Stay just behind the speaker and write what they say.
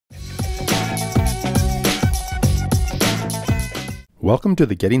Welcome to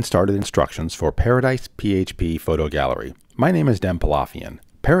the Getting Started instructions for Paradise PHP Photo Gallery. My name is Dem Pilafian.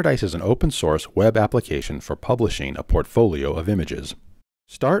 Paradise is an open source web application for publishing a portfolio of images.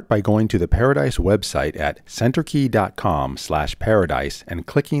 Start by going to the Paradise website at centerkey.com/paradise and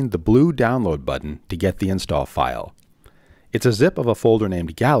clicking the blue download button to get the install file. It's a zip of a folder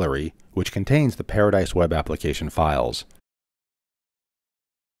named Gallery, which contains the Paradise web application files.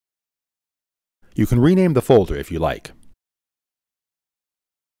 You can rename the folder if you like.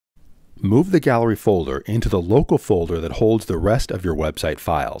 Move the Gallery folder into the local folder that holds the rest of your website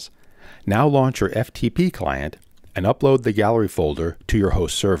files. Now launch your FTP client and upload the Gallery folder to your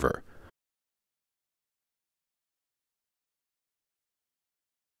host server.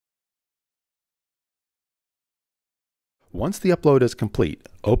 Once the upload is complete,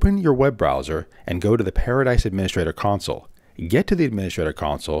 open your web browser and go to the Paradise Administrator Console. Get to the Administrator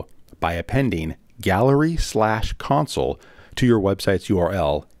Console by appending gallery/console to your website's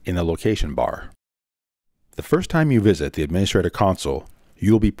URL in the location bar. The first time you visit the Administrator Console,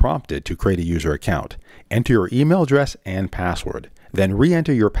 you will be prompted to create a user account. Enter your email address and password. Then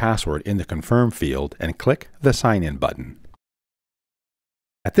re-enter your password in the Confirm field and click the Sign In button.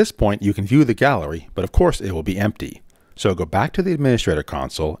 At this point, you can view the gallery, but of course it will be empty. So go back to the Administrator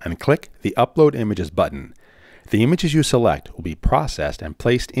Console and click the Upload Images button. The images you select will be processed and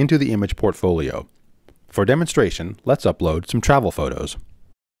placed into the image portfolio. For demonstration, let's upload some travel photos.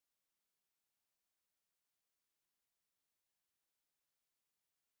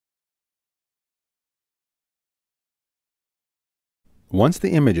 Once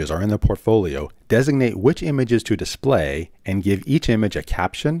the images are in the portfolio, designate which images to display and give each image a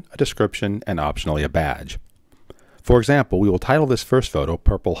caption, a description, and optionally a badge. For example, we will title this first photo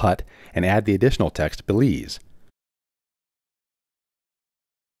Purple Hut and add the additional text Belize.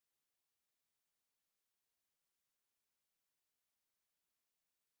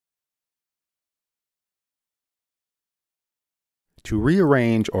 To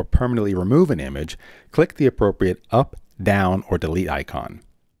rearrange or permanently remove an image, click the appropriate up, down, or delete icon.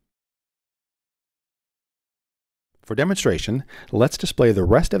 For demonstration, let's display the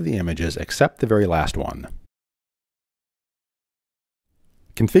rest of the images except the very last one.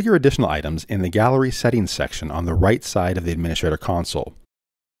 Configure additional items in the Gallery Settings section on the right side of the Administrator Console.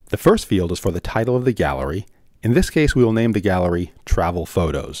 The first field is for the title of the gallery. In this case, we will name the gallery Travel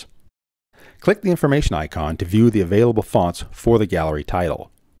Photos. Click the information icon to view the available fonts for the gallery title.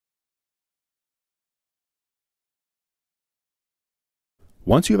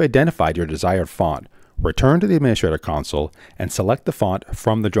 Once you have identified your desired font, return to the Administrator Console and select the font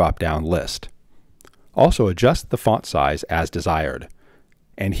from the drop-down list. Also adjust the font size as desired.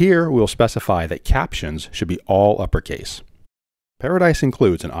 And here we will specify that captions should be all uppercase. Paradise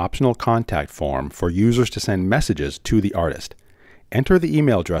includes an optional contact form for users to send messages to the artist. Enter the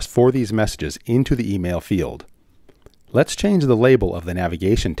email address for these messages into the email field. Let's change the label of the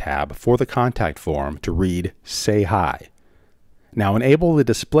navigation tab for the contact form to read Say Hi. Now enable the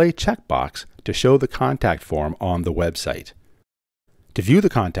display checkbox to show the contact form on the website. To view the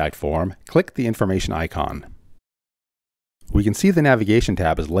contact form, click the information icon. We can see the navigation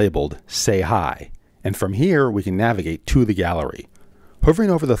tab is labeled Say Hi, and from here we can navigate to the gallery. Hovering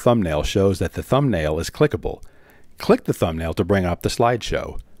over the thumbnail shows that the thumbnail is clickable. Click the thumbnail to bring up the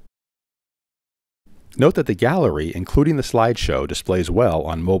slideshow. Note that the gallery, including the slideshow, displays well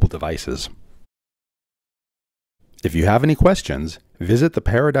on mobile devices. If you have any questions, visit the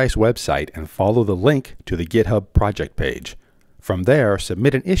Paradise website and follow the link to the GitHub project page. From there,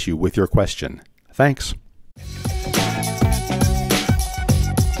 submit an issue with your question. Thanks.